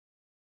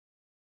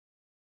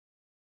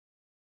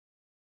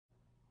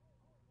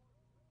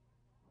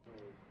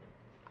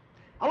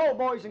Hello,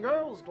 boys and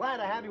girls. Glad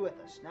to have you with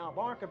us. Now,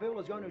 Barker Bill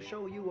is going to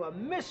show you a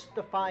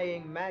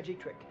mystifying magic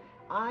trick.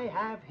 I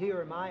have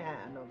here in my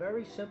hand a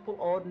very simple,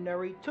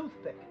 ordinary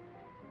toothpick.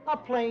 A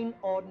plain,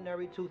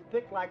 ordinary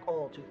toothpick like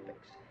all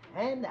toothpicks.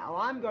 And now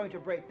I'm going to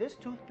break this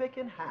toothpick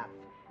in half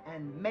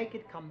and make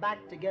it come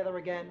back together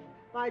again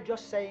by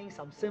just saying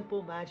some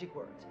simple magic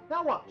words.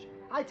 Now watch.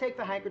 I take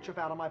the handkerchief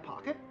out of my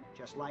pocket,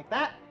 just like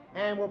that,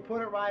 and we'll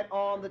put it right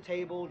on the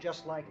table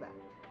just like that.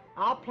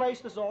 I'll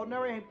place this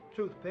ordinary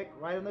toothpick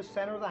right in the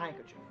center of the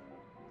handkerchief.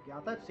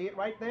 Got that? See it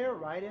right there?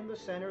 Right in the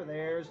center.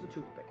 There's the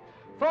toothpick.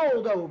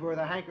 Fold over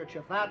the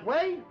handkerchief that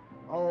way.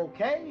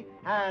 Okay.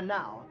 And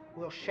now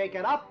we'll shake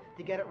it up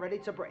to get it ready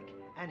to break.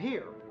 And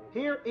here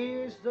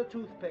is the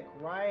toothpick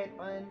right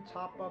on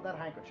top of that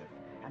handkerchief.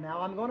 And now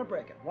I'm going to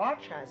break it.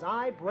 Watch as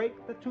I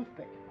break the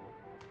toothpick.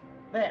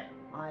 There.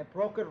 I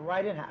broke it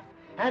right in half.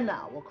 And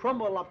now we'll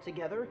crumble it up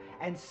together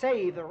and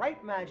say the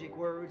right magic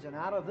words, and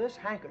out of this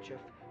handkerchief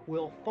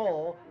will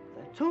fall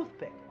the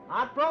toothpick.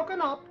 Not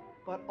broken up,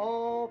 but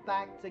all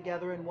back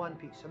together in one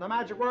piece. And the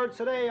magic words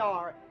today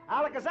are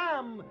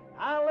alakazam,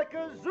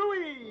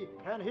 alakazooey.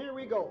 And here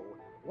we go.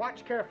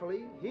 Watch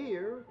carefully.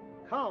 Here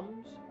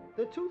comes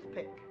the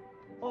toothpick.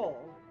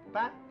 All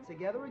back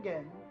together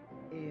again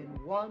in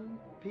one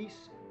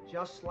piece,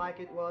 just like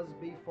it was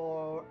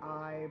before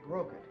I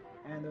broke it.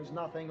 And there's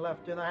nothing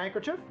left in the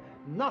handkerchief,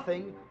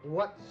 nothing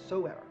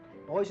whatsoever.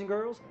 Boys and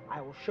girls, I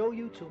will show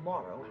you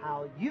tomorrow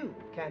how you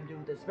can do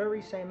this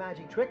very same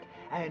magic trick,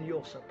 and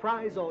you'll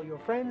surprise all your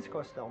friends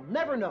because they'll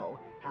never know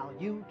how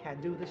you can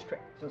do this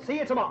trick. So see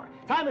you tomorrow.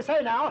 Time to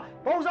say now,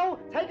 Bozo,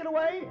 take it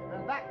away,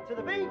 and back to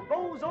the Big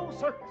Bozo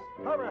Circus.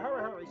 Hurry,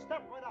 hurry, hurry.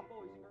 Step right up, boys.